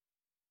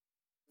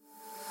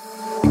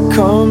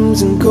comes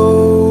and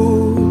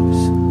goes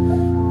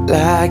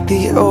like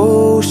the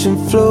ocean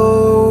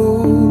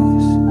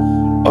flows.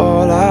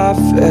 All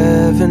I've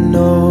ever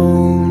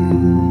known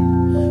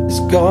is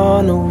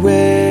gone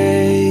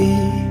away.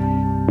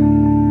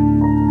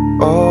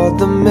 All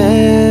the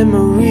memories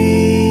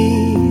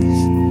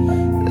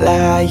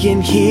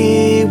lying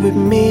here with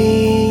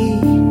me,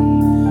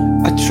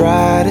 I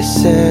try to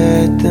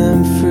set them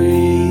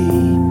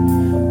free,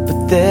 but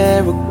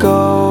there it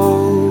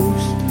goes.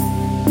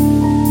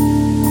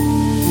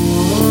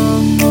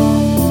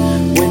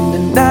 When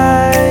the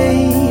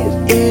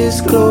night is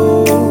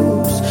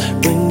close,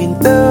 bringing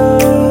the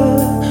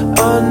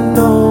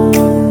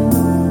unknown,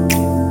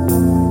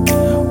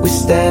 we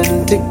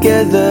stand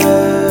together.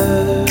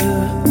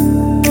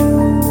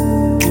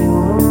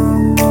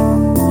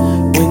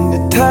 When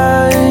the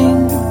time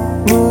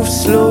moves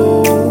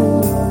slow,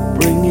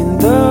 bringing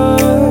the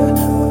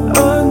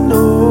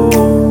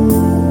unknown,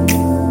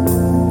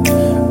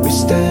 we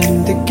stand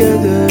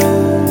together.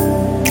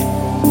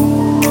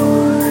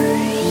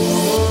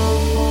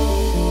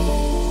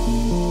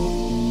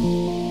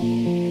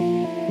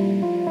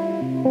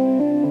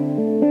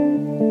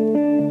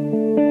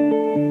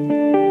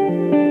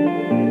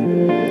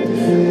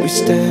 We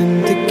stand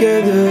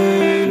together.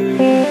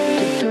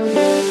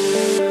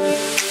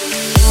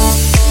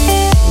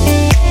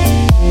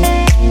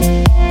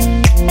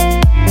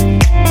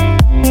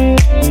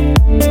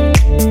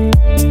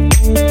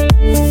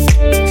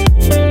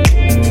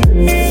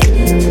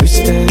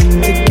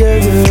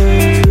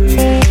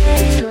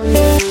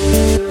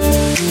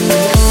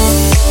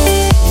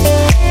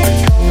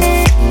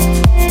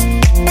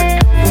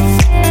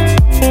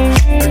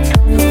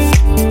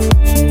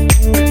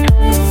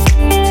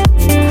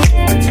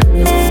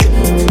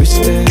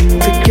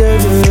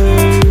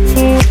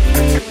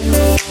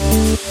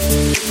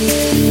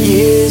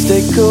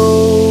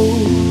 Go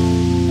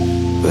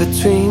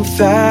between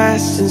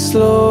fast and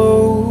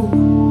slow,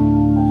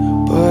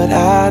 but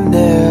I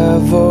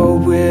never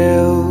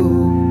will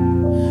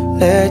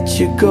let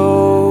you go.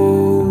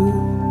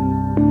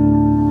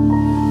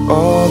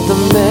 All the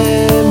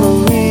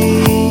memories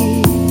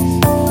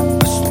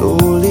are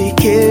slowly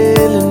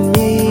killing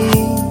me.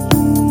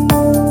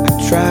 I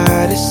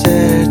try to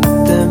set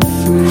them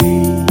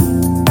free,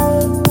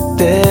 but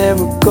there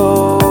it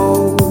goes.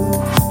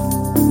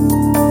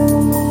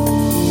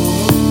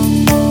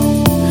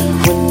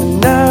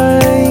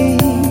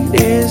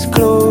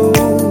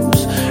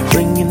 Close,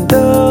 bringing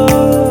the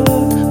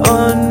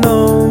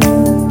unknown,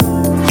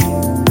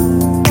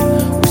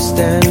 we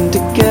stand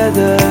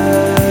together.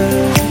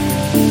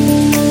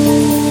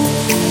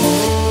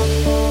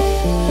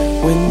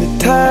 When the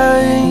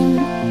time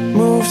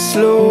moves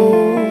slow,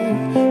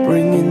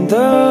 bringing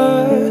the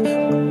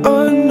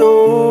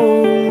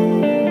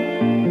unknown,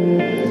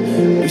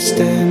 we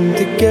stand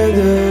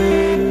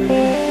together.